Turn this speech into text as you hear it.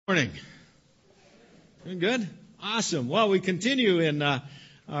Morning. Doing good? Awesome. Well, we continue in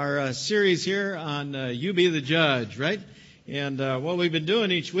our series here on You Be the Judge, right? And what we've been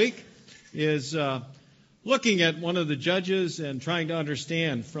doing each week is looking at one of the judges and trying to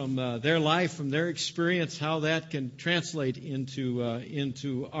understand from their life, from their experience, how that can translate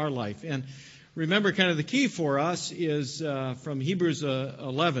into our life. And remember, kind of the key for us is from Hebrews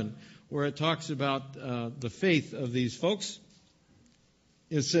 11, where it talks about the faith of these folks.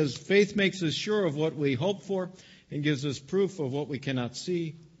 It says, faith makes us sure of what we hope for and gives us proof of what we cannot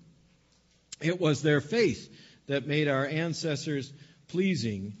see. It was their faith that made our ancestors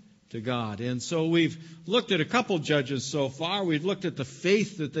pleasing to God. And so we've looked at a couple judges so far. We've looked at the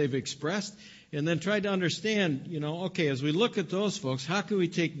faith that they've expressed and then tried to understand, okay, as we look at those folks, how can we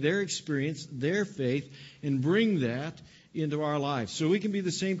take their experience, their faith, and bring that into our lives so we can be the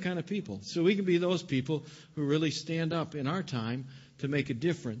same kind of people, so we can be those people who really stand up in our time to make a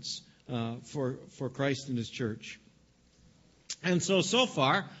difference for Christ and His church. And so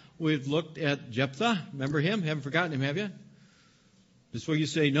far, we've looked at Jephthah. Remember him? Haven't forgotten him, have you? This is where you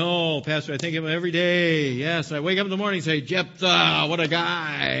say, no, Pastor, I think of him every day. Yes, I wake up in the morning and say, Jephthah, what a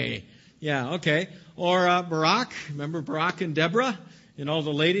guy. Yeah, okay. Or Barak. Remember Barak and Deborah? And all the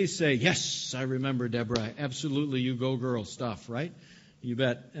ladies say, yes, I remember Deborah. Absolutely, you go girl stuff, right? You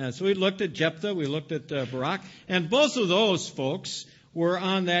bet. So we looked at Jephthah, we looked at Barak, and both of those folks were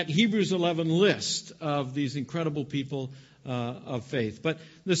on that Hebrews 11 list of these incredible people of faith. But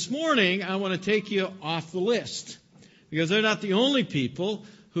this morning, I want to take you off the list, because they're not the only people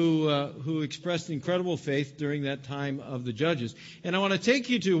who expressed incredible faith during that time of the judges. And I want to take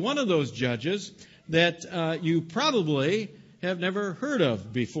you to one of those judges that you probably have never heard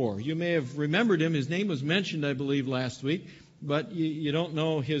of before. You may have remembered him. His name was mentioned, I believe, last week, but you don't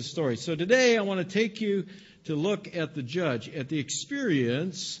know his story. So today I want to take you to look at the judge, at the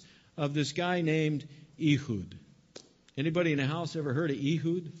experience of this guy named Ehud. Anybody in the house ever heard of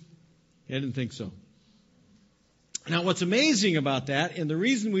Ehud? I didn't think so. Now, what's amazing about that, and the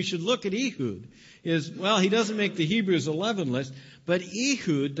reason we should look at Ehud, is, well, he doesn't make the Hebrews 11 list, but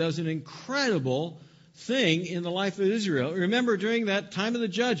Ehud does an incredible thing in the life of Israel. Remember, during that time of the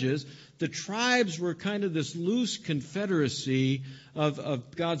judges, the tribes were kind of this loose confederacy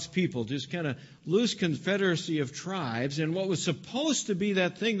of God's people, just kind of loose confederacy of tribes. And what was supposed to be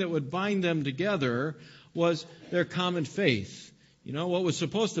that thing that would bind them together was their common faith. What was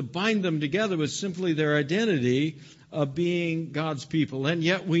supposed to bind them together was simply their identity of being God's people. And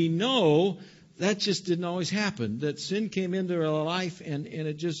yet we know that just didn't always happen, that sin came into their life and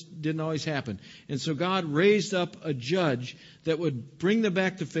it just didn't always happen. And so God raised up a judge that would bring them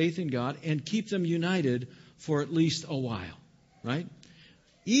back to faith in God and keep them united for at least a while, right?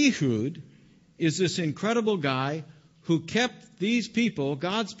 Ehud is this incredible guy who kept these people,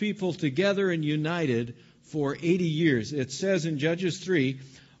 God's people, together and united for 80 years. It says in Judges 3,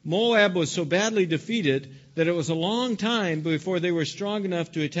 Moab was so badly defeated that it was a long time before they were strong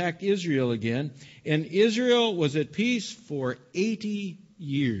enough to attack Israel again. And Israel was at peace for 80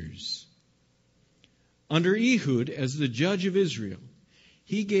 years. Under Ehud, as the judge of Israel,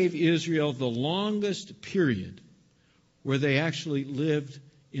 he gave Israel the longest period where they actually lived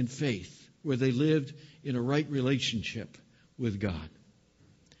in faith, where they lived in a right relationship with God.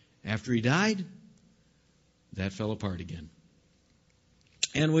 After he died, that fell apart again.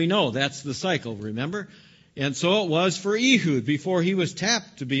 And we know that's the cycle, remember? And so it was for Ehud. Before he was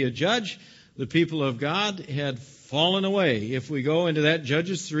tapped to be a judge, the people of God had fallen away. If we go into that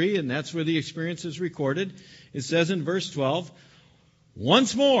Judges 3, and that's where the experience is recorded, it says in verse 12,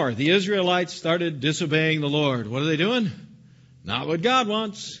 once more the Israelites started disobeying the Lord. What are they doing? Not what God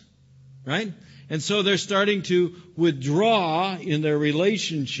wants, right? And so they're starting to withdraw in their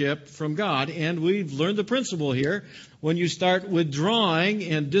relationship from God. And we've learned the principle here. When you start withdrawing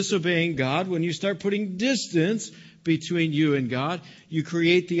and disobeying God, when you start putting distance between you and God, you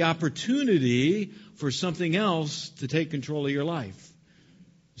create the opportunity for something else to take control of your life.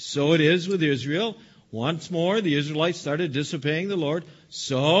 So it is with Israel. Once more, the Israelites started disobeying the Lord.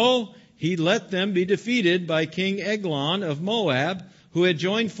 So he let them be defeated by King Eglon of Moab, who had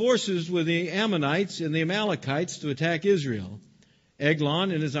joined forces with the Ammonites and the Amalekites to attack Israel.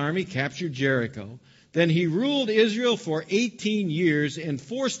 Eglon and his army captured Jericho. Then he ruled Israel for 18 years and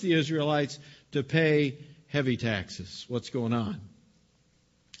forced the Israelites to pay heavy taxes. What's going on?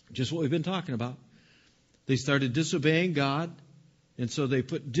 Just what we've been talking about. They started disobeying God, and so they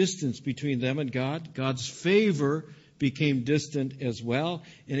put distance between them and God. God's favor became distant as well,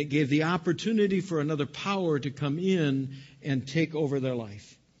 and it gave the opportunity for another power to come in and take over their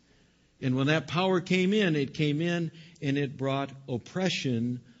life. And when that power came in and it brought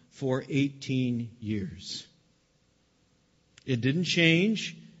oppression for 18 years. It didn't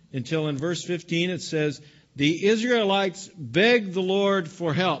change until in verse 15 it says, the Israelites begged the Lord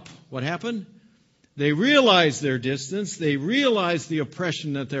for help. What happened? They realized their distance. They realized the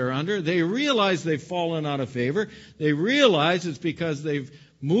oppression that they're under. They realized they've fallen out of favor. They realize it's because they've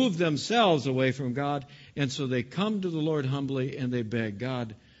moved themselves away from God. And so they come to the Lord humbly and they beg,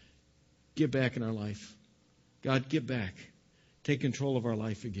 God, get back in our life. God, get back. Take control of our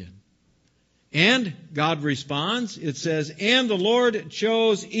life again. And God responds. It says, and the Lord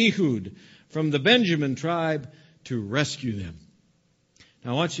chose Ehud from the Benjamin tribe to rescue them.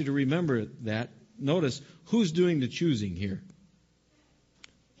 Now I want you to remember that. Notice who's doing the choosing here.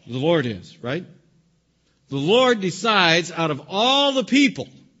 The Lord is, right? The Lord decides out of all the people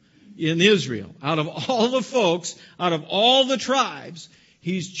in Israel, out of all the folks, out of all the tribes,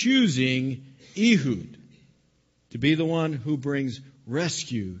 He's choosing Ehud to be the one who brings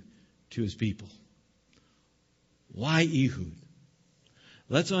rescue to His people. Why Ehud?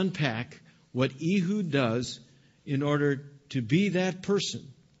 Let's unpack what Ehud does in order to be that person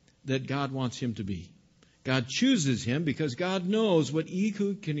that God wants him to be. God chooses him because God knows what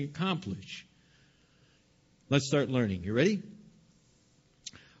Ehud can accomplish. Let's start learning. You ready?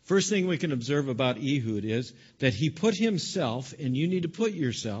 First thing we can observe about Ehud is that he put himself, and you need to put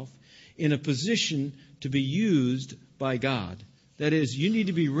yourself, in a position to be used by God. That is, you need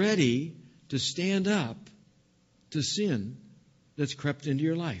to be ready to stand up to sin that's crept into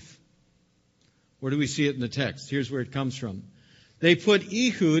your life. Where do we see it in the text? Here's where it comes from. They put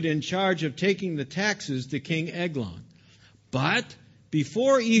Ehud in charge of taking the taxes to King Eglon. But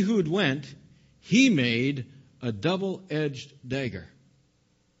before Ehud went, he made a double-edged dagger.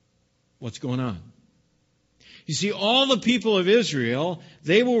 What's going on? You see, all the people of Israel,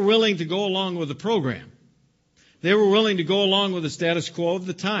 they were willing to go along with the program. They were willing to go along with the status quo of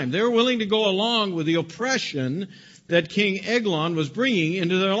the time. They were willing to go along with the oppression that King Eglon was bringing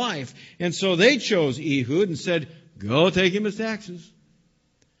into their life. And so they chose Ehud and said, go take him his taxes.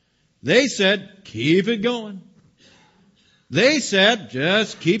 They said, keep it going. They said,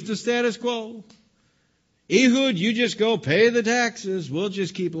 just keep the status quo. Ehud, you just go pay the taxes. We'll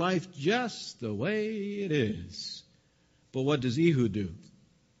just keep life just the way it is. But what does Ehud do?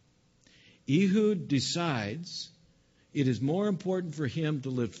 Ehud decides it is more important for him to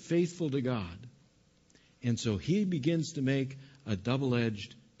live faithful to God. And so he begins to make a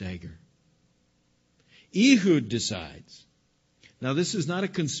double-edged dagger. Ehud decides. Now, this is not a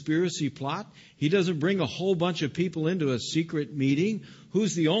conspiracy plot. He doesn't bring a whole bunch of people into a secret meeting.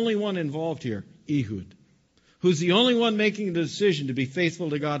 Who's the only one involved here? Ehud. Who's the only one making the decision to be faithful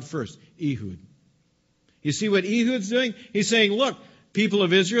to God first? Ehud. You see what Ehud's doing? He's saying, look, people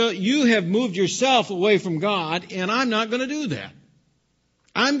of Israel, you have moved yourself away from God, and I'm not going to do that.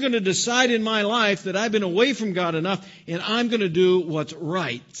 I'm going to decide in my life that I've been away from God enough, and I'm going to do what's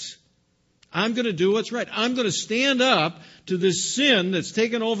right. I'm going to do what's right. I'm going to stand up to this sin that's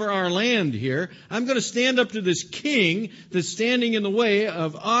taken over our land here. I'm going to stand up to this king that's standing in the way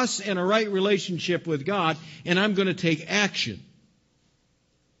of us and a right relationship with God, and I'm going to take action.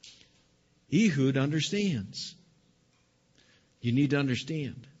 Ehud understands. You need to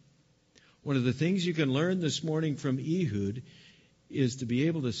understand. One of the things you can learn this morning from Ehud is to be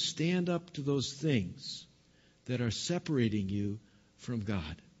able to stand up to those things that are separating you from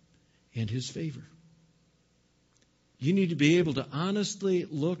God and His favor. You need to be able to honestly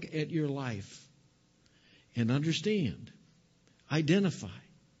look at your life and understand, identify,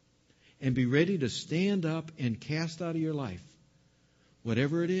 and be ready to stand up and cast out of your life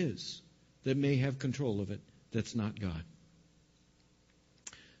whatever it is that may have control of it that's not God.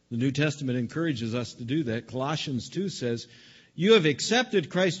 The New Testament encourages us to do that. Colossians 2 says, you have accepted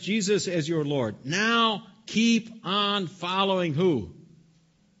Christ Jesus as your Lord. Now keep on following who?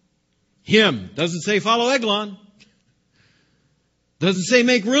 Him. Doesn't say follow Eglon. Doesn't say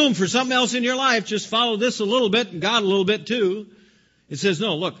make room for something else in your life. Just follow this a little bit and God a little bit too. It says,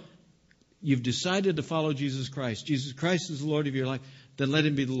 no, look, you've decided to follow Jesus Christ. Jesus Christ is the Lord of your life. Then let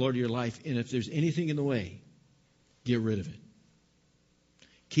Him be the Lord of your life. And if there's anything in the way, get rid of it.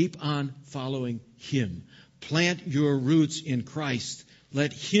 Keep on following Him. Plant your roots in Christ.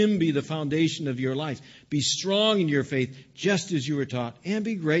 Let Him be the foundation of your life. Be strong in your faith, just as you were taught, and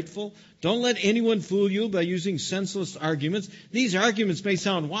be grateful. Don't let anyone fool you by using senseless arguments. These arguments may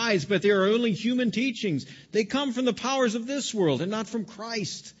sound wise, but they are only human teachings. They come from the powers of this world and not from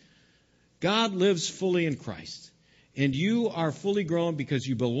Christ. God lives fully in Christ, and you are fully grown because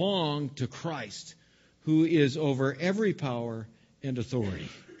you belong to Christ, who is over every power and authority.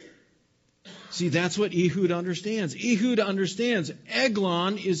 See, that's what Ehud understands. Ehud understands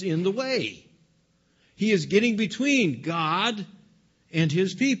Eglon is in the way. He is getting between God and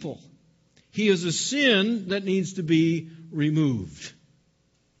his people. He is a sin that needs to be removed.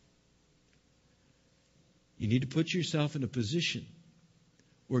 You need to put yourself in a position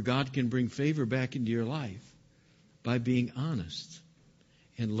where God can bring favor back into your life by being honest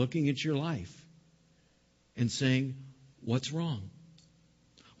and looking at your life and saying, what's wrong?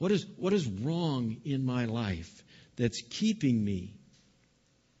 What is wrong in my life that's keeping me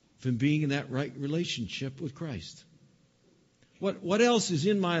from being in that right relationship with Christ? What else is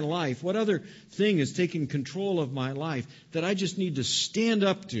in my life? What other thing is taking control of my life that I just need to stand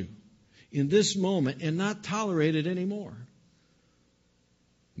up to in this moment and not tolerate it anymore?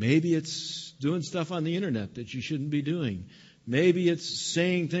 Maybe it's doing stuff on the internet that you shouldn't be doing. Maybe it's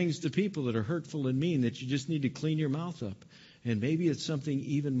saying things to people that are hurtful and mean that you just need to clean your mouth up. And maybe it's something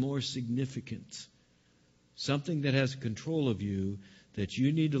even more significant, something that has control of you that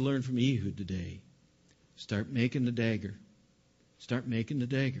you need to learn from Ehud today. Start making the dagger. Start making the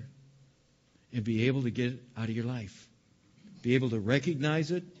dagger. And be able to get it out of your life. Be able to recognize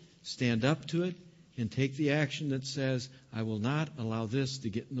it, stand up to it, and take the action that says, I will not allow this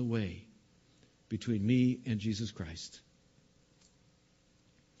to get in the way between me and Jesus Christ.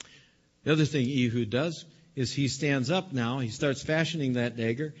 The other thing Ehud does is he stands up now. He starts fashioning that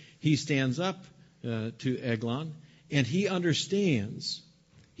dagger. He stands up to Eglon, and he understands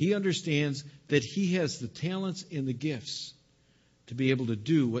that he has the talents and the gifts to be able to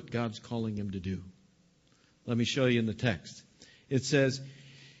do what God's calling him to do. Let me show you in the text. It says,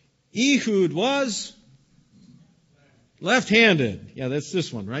 Ehud was left-handed. Yeah, that's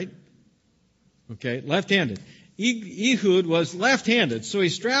this one, right? Okay, left-handed. Ehud was left-handed, so he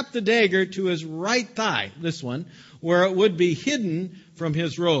strapped the dagger to his right thigh, this one, where it would be hidden from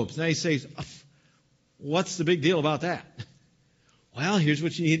his robes. Now he says, what's the big deal about that? Well, here's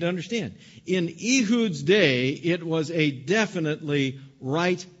what you need to understand. In Ehud's day, it was a definitely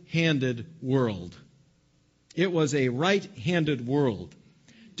right-handed world. It was a right-handed world.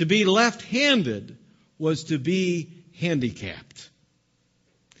 To be left-handed was to be handicapped.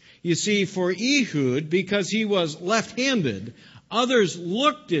 You see, for Ehud, because he was left-handed, others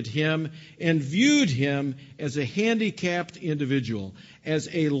looked at him and viewed him as a handicapped individual, as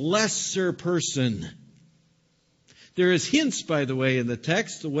a lesser person. There is hints, by the way, in the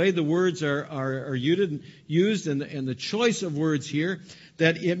text, the way the words are used and the choice of words here,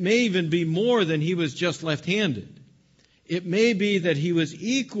 that it may even be more than he was just left-handed. It may be that he was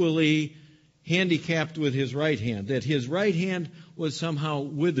equally handicapped with his right hand, that his right hand was somehow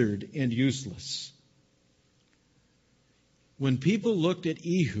withered and useless. When people looked at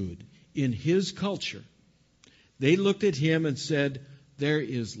Ehud in his culture, they looked at him and said, there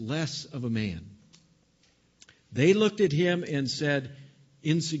is less of a man. They looked at him and said,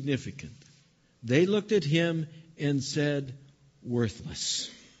 insignificant. They looked at him and said,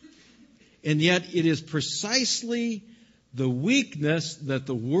 worthless. And yet it is precisely the weakness that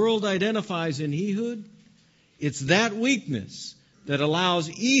the world identifies in Ehud. It's that weakness that allows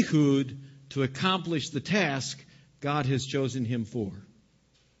Ehud to accomplish the task God has chosen him for.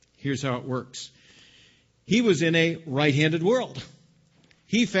 Here's how it works. He was in a right-handed world.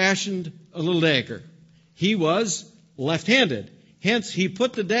 He fashioned a little dagger. He was left-handed. Hence, he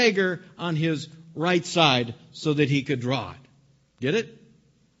put the dagger on his right side so that he could draw it. Get it?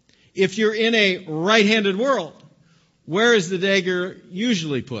 If you're in a right-handed world, where is the dagger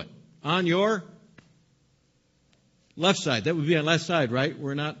usually put? On your left side. That would be on left side, right?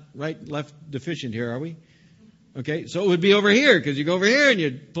 We're not right-left deficient here, are we? Okay, so it would be over here, because you go over here and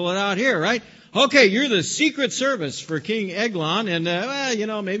you pull it out here, right? Okay, you're the Secret Service for King Eglon, and,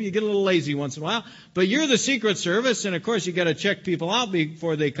 maybe you get a little lazy once in a while, but you're the Secret Service, and of course you got to check people out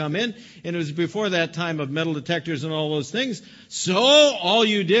before they come in, and it was before that time of metal detectors and all those things, so all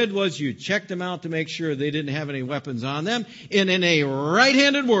you did was you checked them out to make sure they didn't have any weapons on them, and in a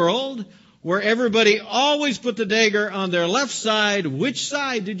right-handed world, where everybody always put the dagger on their left side, which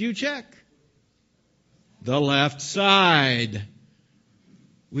side did you check? The left side.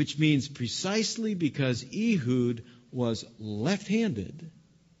 Which means precisely because Ehud was left-handed,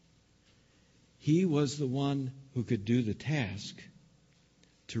 he was the one who could do the task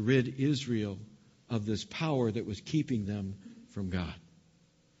to rid Israel of this power that was keeping them from God.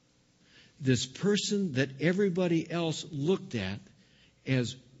 This person that everybody else looked at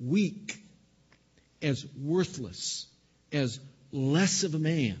as weak, as worthless, as less of a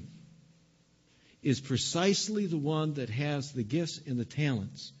man, is precisely the one that has the gifts and the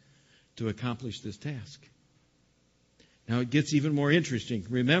talents to accomplish this task. Now it gets even more interesting.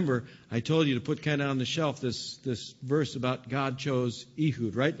 Remember, I told you to put kind of on the shelf this verse about God chose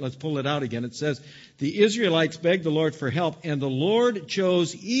Ehud, right? Let's pull it out again. It says, the Israelites begged the Lord for help, and the Lord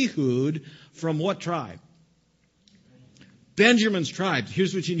chose Ehud from what tribe? Benjamin's tribe.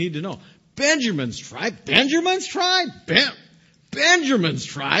 Here's what you need to know. Benjamin's tribe. Benjamin's tribe. Benjamin's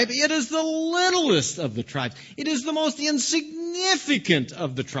tribe. It is the littlest of the tribes. It is the most insignificant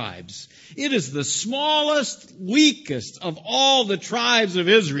of the tribes. It is the smallest, weakest of all the tribes of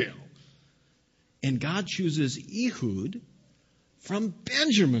Israel. And God chooses Ehud from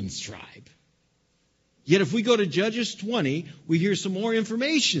Benjamin's tribe. Yet if we go to Judges 20, we hear some more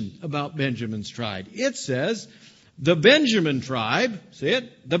information about Benjamin's tribe. It says, the Benjamin tribe, see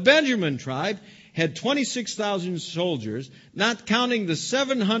it? The Benjamin tribe had 26,000 soldiers, not counting the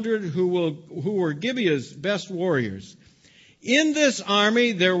 700 who were Gibeah's best warriors. In this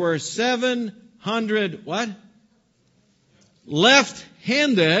army, there were 700, what?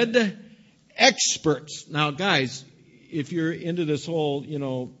 Left-handed experts. Now, guys, if you're into this whole,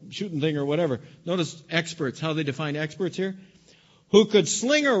 shooting thing or whatever, notice experts, how they define experts here. Who could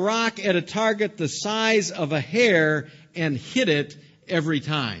sling a rock at a target the size of a hair and hit it every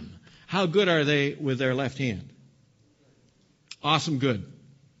time. How good are they with their left hand? Awesome good.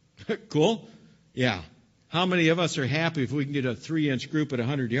 Cool? Yeah. How many of us are happy if we can get a 3-inch group at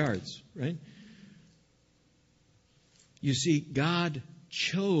 100 yards, right? You see, God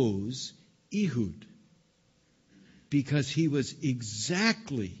chose Ehud because he was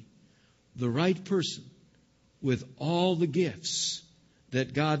exactly the right person with all the gifts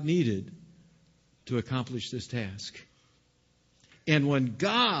that God needed to accomplish this task. And when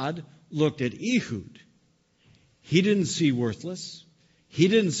God looked at Ehud, he didn't see worthless. He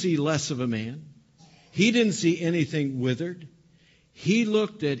didn't see less of a man. He didn't see anything withered. He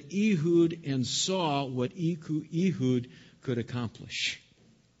looked at Ehud and saw what Ehud could accomplish.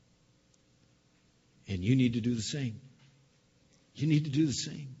 And you need to do the same. You need to do the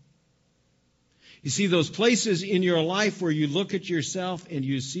same. You see, those places in your life where you look at yourself and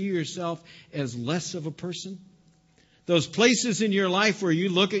you see yourself as less of a person, those places in your life where you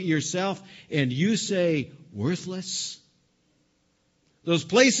look at yourself and you say, worthless. Those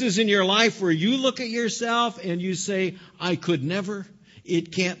places in your life where you look at yourself and you say, I could never,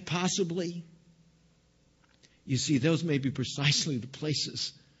 it can't possibly. You see, those may be precisely the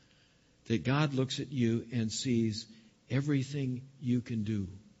places that God looks at you and sees everything you can do.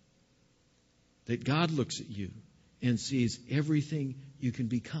 That God looks at you and sees everything you can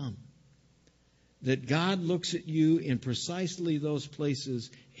become. That God looks at you in precisely those places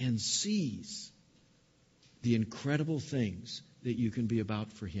and sees the incredible things that you can be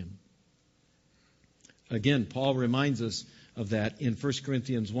about for Him. Again, Paul reminds us of that in 1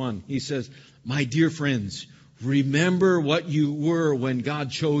 Corinthians 1. He says, my dear friends, remember what you were when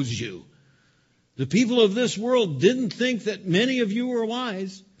God chose you. The people of this world didn't think that many of you were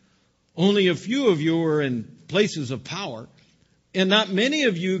wise. Only a few of you were in places of power. And not many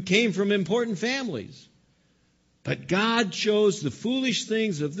of you came from important families. But God chose the foolish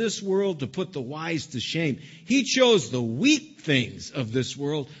things of this world to put the wise to shame. He chose the weak things of this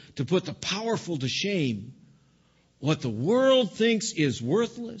world to put the powerful to shame. What the world thinks is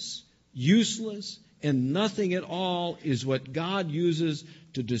worthless, useless, and nothing at all is what God uses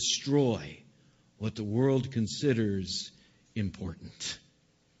to destroy what the world considers important.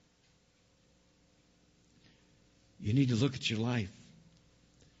 You need to look at your life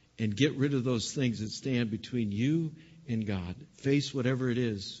and get rid of those things that stand between you and God. Face whatever it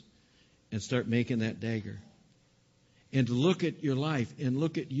is and start making that dagger. And to look at your life and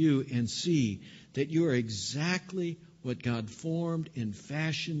look at you and see that you are exactly what God formed and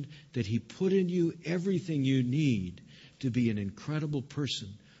fashioned, that He put in you everything you need to be an incredible person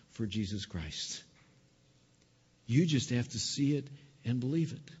for Jesus Christ. You just have to see it and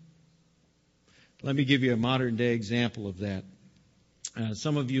believe it. Let me give you a modern day example of that.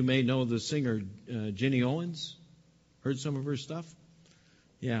 Some of you may know the singer Jenny Owens. Heard some of her stuff?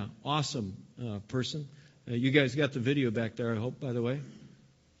 Yeah, awesome person. You guys got the video back there, I hope, by the way.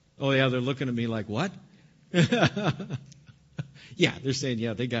 Oh, yeah, they're looking at me like, what? Yeah, they're saying,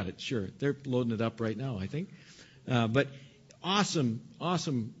 yeah, they got it, sure. They're loading it up right now, I think. But awesome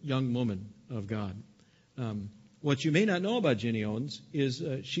young woman of God. What you may not know about Jenny Owens is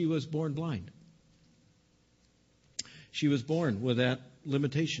she was born blind. She was born with that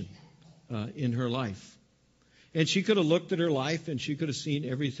limitation in her life. And she could have looked at her life and she could have seen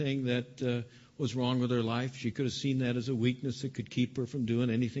everything that was wrong with her life. She could have seen that as a weakness that could keep her from doing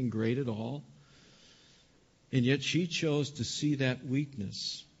anything great at all. And yet she chose to see that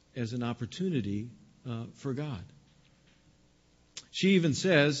weakness as an opportunity for God. She even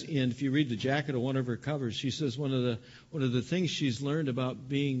says, and if you read the jacket of one of her covers, she says one of the things she's learned about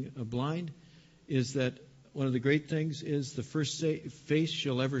being blind is that one of the great things is the first face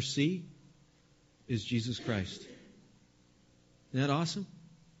she'll ever see is Jesus Christ. Isn't that awesome?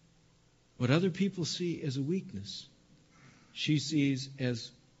 What other people see as a weakness, she sees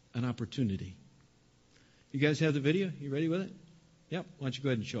as an opportunity. You guys have the video? You ready with it? Yep. Why don't you go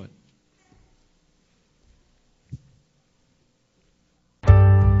ahead and show it?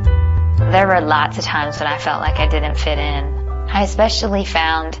 There were lots of times when I felt like I didn't fit in. I especially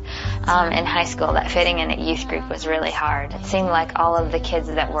found in high school that fitting in at youth group was really hard. It seemed like all of the kids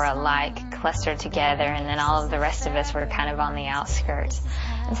that were alike clustered together, and then all of the rest of us were kind of on the outskirts.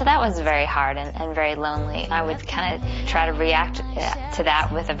 And so that was very hard and very lonely. I would kind of try to react to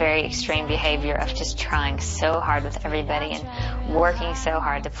that with a very extreme behavior of just trying so hard with everybody and working so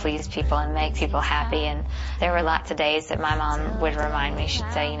hard to please people and make people happy. And there were lots of days that my mom would remind me,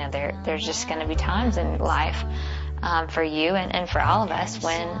 she'd say, there's just going to be times in life for you and for all of us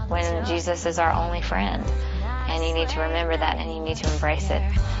when Jesus is our only friend. And you need to remember that, and you need to embrace it.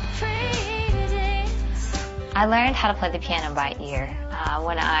 I learned how to play the piano by ear.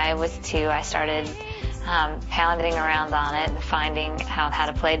 When I was 2, I started pounding around on it and finding how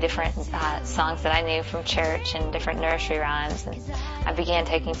to play different songs that I knew from church and different nursery rhymes. And I began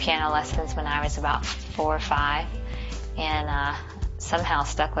taking piano lessons when I was about 4 or 5, and somehow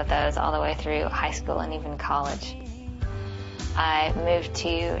stuck with those all the way through high school and even college. I moved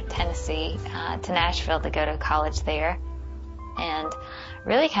to Tennessee, to Nashville, to go to college there, and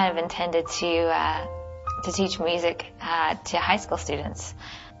really kind of intended to teach music to high school students.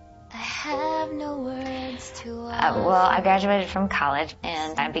 I have no words to I graduated from college,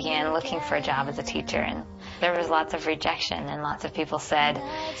 and I began looking for a job as a teacher, and there was lots of rejection, and lots of people said,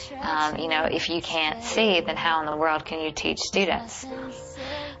 if you can't see, then how in the world can you teach students?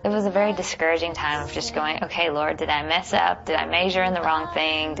 It was a very discouraging time of just going, okay, Lord, did I mess up? Did I major in the wrong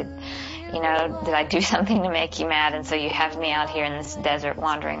thing? Did I do something to make you mad? And so you have me out here in this desert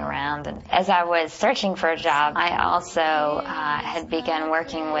wandering around. And as I was searching for a job, I also had begun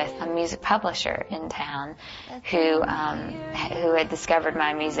working with a music publisher in town who had discovered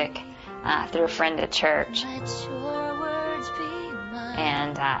my music through a friend at church.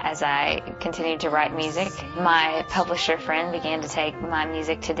 And as I continued to write music, my publisher friend began to take my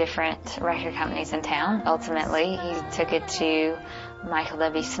music to different record companies in town. Ultimately, he took it to Michael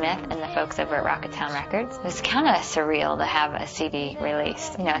W. Smith and the folks over at Rocketown Records. It was kind of surreal to have a CD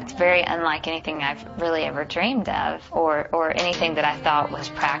released. It's very unlike anything I've really ever dreamed of, or anything that I thought was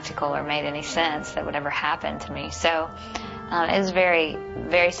practical or made any sense that would ever happen to me. So it was very,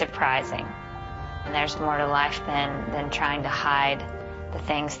 very surprising. And there's more to life than trying to hide the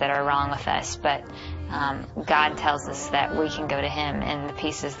things that are wrong with us. But God tells us that we can go to Him in the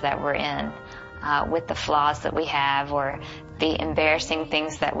pieces that we're in, with the flaws that we have, or the embarrassing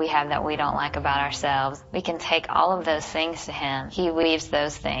things that we have that we don't like about ourselves. We can take all of those things to Him. He weaves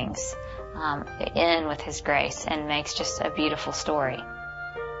those things in with His grace and makes just a beautiful story.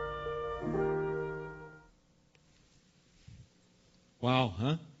 Wow,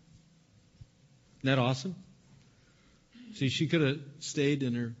 huh? Isn't that awesome? See, she could have stayed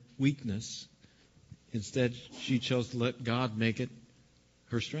in her weakness. Instead, she chose to let God make it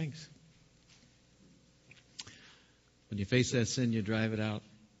her strength. When you face that sin, you drive it out.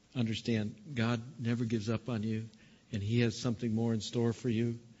 Understand, God never gives up on you, and He has something more in store for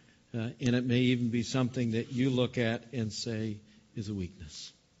you. And it may even be something that you look at and say is a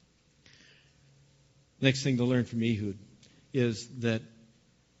weakness. Next thing to learn from Ehud is that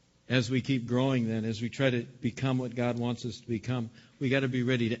as we keep growing then, as we try to become what God wants us to become, we got to be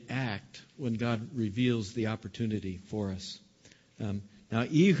ready to act when God reveals the opportunity for us. Now,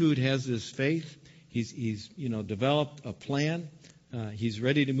 Ehud has this faith. He's developed a plan. He's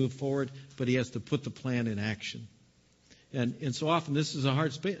ready to move forward, but he has to put the plan in action. And so often this is a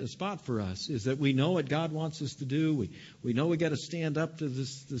hard spot for us, is that we know what God wants us to do. We know we got to stand up to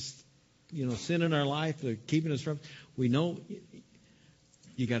this sin in our life, keeping us from. We know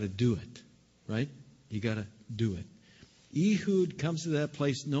you got to do it, right? You got to do it. Ehud comes to that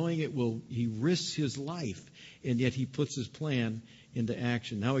place knowing he risks his life, and yet he puts his plan into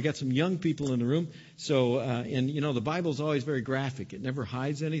action. Now, we got some young people in the room, so, the Bible's always very graphic. It never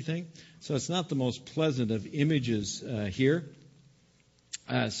hides anything, so it's not the most pleasant of images here.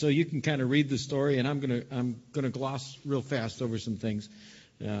 So you can kind of read the story, and I'm gonna gloss real fast over some things.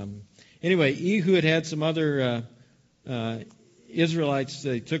 Anyway, Ehud had some other Israelites.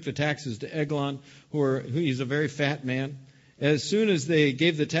 They took the taxes to Eglon, he's a very fat man. As soon as they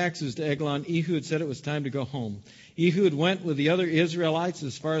gave the taxes to Eglon, Ehud said it was time to go home. Ehud went with the other Israelites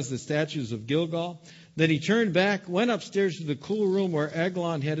as far as the statues of Gilgal. Then he turned back, went upstairs to the cool room where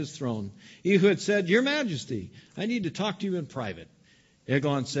Eglon had his throne. Ehud said, "Your Majesty, I need to talk to you in private."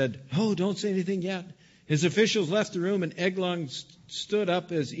 Eglon said, "Oh, don't say anything yet." His officials left the room, and Eglon stood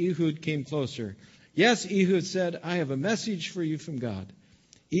up as Ehud came closer. "Yes," Ehud said, "I have a message for you from God."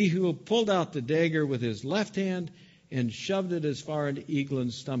 Ehud pulled out the dagger with his left hand and shoved it as far into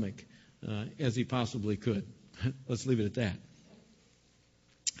Eglon's stomach as he possibly could. Let's leave it at that.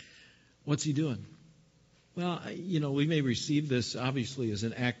 What's he doing? Well, we may receive this obviously as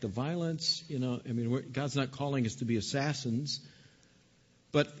an act of violence. God's not calling us to be assassins.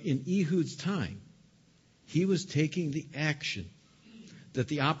 But in Ehud's time, he was taking the action that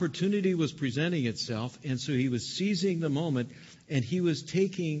the opportunity was presenting itself, and so he was seizing the moment, and he was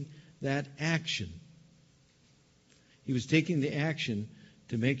taking that action. He was taking the action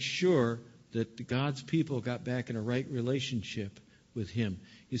to make sure that God's people got back in a right relationship with him.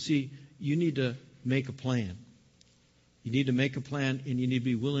 You see, you need to make a plan. You need to make a plan, and you need to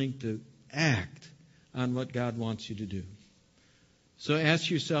be willing to act on what God wants you to do. So ask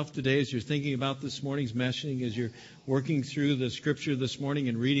yourself today, as you're thinking about this morning's messaging, as you're working through the scripture this morning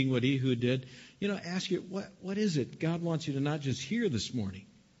and reading what Ehud did, ask you, what is it God wants you to not just hear this morning,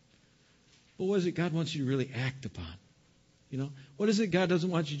 but what is it God wants you to really act upon? What is it God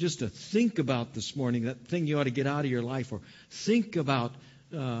doesn't want you just to think about this morning, that thing you ought to get out of your life, or think about,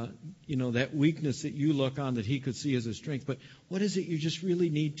 that weakness that you look on that he could see as a strength. But what is it you just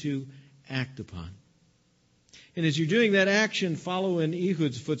really need to act upon? And as you're doing that action, follow in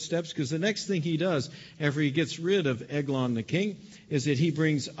Ehud's footsteps, because the next thing he does after he gets rid of Eglon the king is that he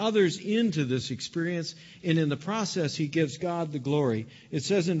brings others into this experience, and in the process he gives God the glory. It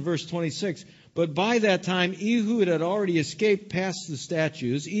says in verse 26, "But by that time Ehud had already escaped past the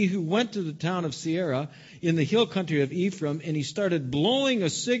statues. Ehud went to the town of Sierra in the hill country of Ephraim, and he started blowing a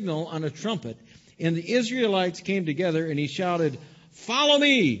signal on a trumpet. And the Israelites came together, and he shouted, 'Follow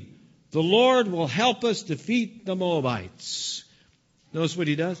me! The Lord will help us defeat the Moabites.'" Notice what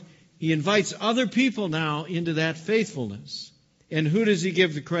he does? He invites other people now into that faithfulness. And who does he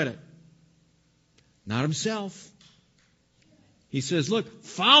give the credit? Not himself. He says, "Look,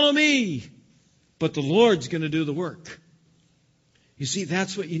 follow me, but the Lord's going to do the work." You see,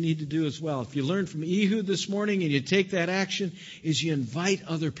 that's what you need to do as well. If you learn from Ehud this morning and you take that action, is you invite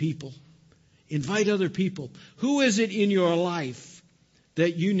other people. Invite other people. Who is it in your life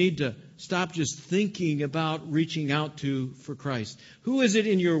that you need to stop just thinking about reaching out to for Christ? Who is it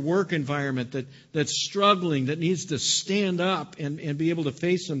in your work environment that's struggling, that needs to stand up and be able to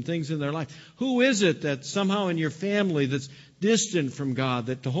face some things in their life? Who is it that somehow in your family that's distant from God,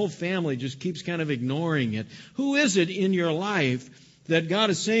 that the whole family just keeps kind of ignoring it? Who is it in your life that God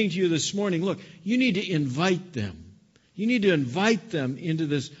is saying to you this morning, look, you need to invite them. You need to invite them into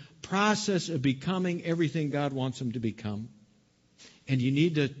this process of becoming everything God wants them to become. And you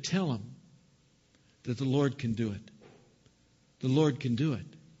need to tell them that the Lord can do it. The Lord can do it.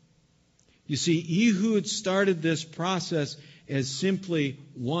 You see, Ehud started this process as simply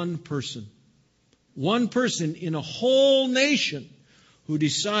one person. One person in a whole nation who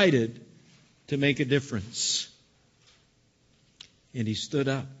decided to make a difference. And he stood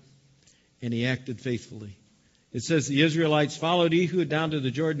up and he acted faithfully. It says the Israelites followed Ehud down to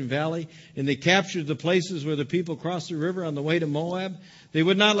the Jordan Valley, and they captured the places where the people crossed the river on the way to Moab. They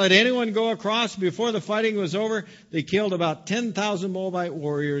would not let anyone go across. Before the fighting was over, they killed about 10,000 Moabite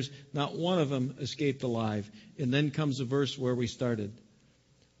warriors. Not one of them escaped alive. And then comes the verse where we started.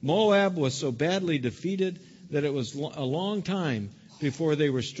 Moab was so badly defeated that it was a long time before they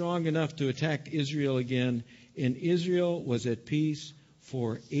were strong enough to attack Israel again. And Israel was at peace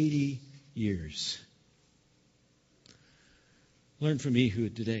for 80 years. Learn from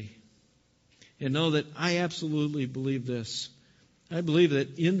Ehud today. And know that I absolutely believe this. I believe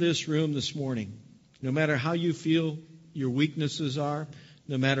that in this room this morning, no matter how you feel your weaknesses are,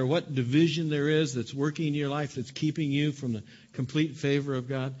 no matter what division there is that's working in your life that's keeping you from the complete favor of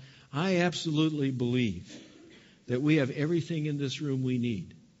God, I absolutely believe that we have everything in this room we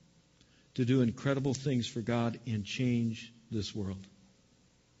need to do incredible things for God and change this world.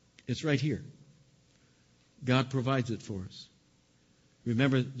 It's right here. God provides it for us.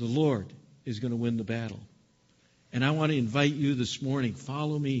 Remember, the Lord is going to win the battle. And I want to invite you this morning,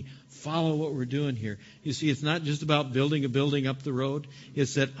 follow me, follow what we're doing here. You see, it's not just about building a building up the road.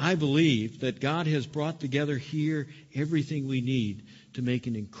 It's that I believe that God has brought together here everything we need to make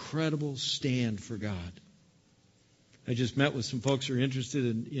an incredible stand for God. I just met with some folks who are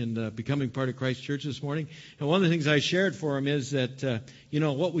interested in becoming part of Christ Church this morning. And one of the things I shared for them is that,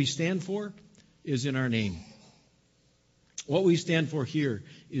 what we stand for is in our name. What we stand for here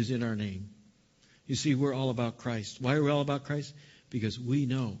is in our name. You see, we're all about Christ. Why are we all about Christ? Because we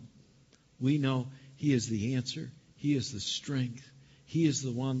know He is the answer. He is the strength. He is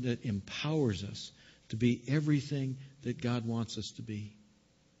the one that empowers us to be everything that God wants us to be.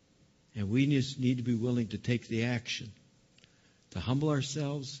 And we just need to be willing to take the action, to humble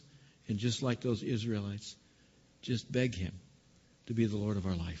ourselves, and just like those Israelites, just beg Him to be the Lord of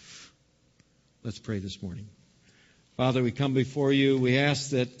our life. Let's pray this morning. Father, we come before You. We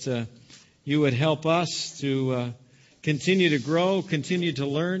ask that You would help us to continue to grow, continue to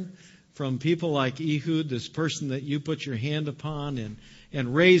learn from people like Ehud, this person that You put Your hand upon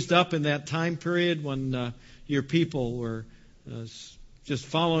and raised up in that time period when Your people were just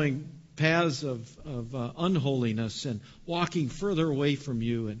following paths of unholiness and walking further away from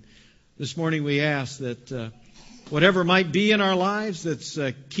You. And this morning we ask that whatever might be in our lives that's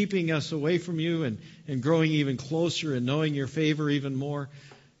keeping us away from You and growing even closer and knowing Your favor even more,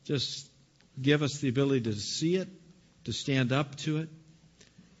 just give us the ability to see it, to stand up to it.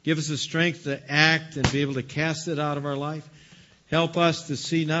 Give us the strength to act and be able to cast it out of our life. Help us to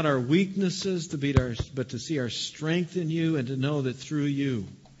see not our weaknesses, but to see our strength in You and to know that through You,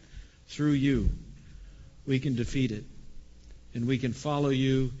 we can defeat it. And we can follow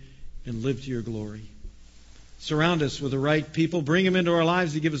You and live to Your glory. Surround us with the right people. Bring them into our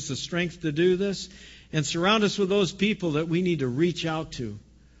lives to give us the strength to do this. And surround us with those people that we need to reach out to,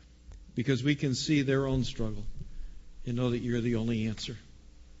 because we can see their own struggle and know that You're the only answer.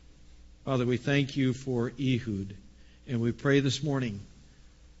 Father, we thank You for Ehud. And we pray this morning,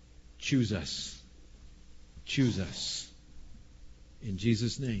 choose us. Choose us. In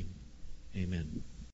Jesus' name, amen.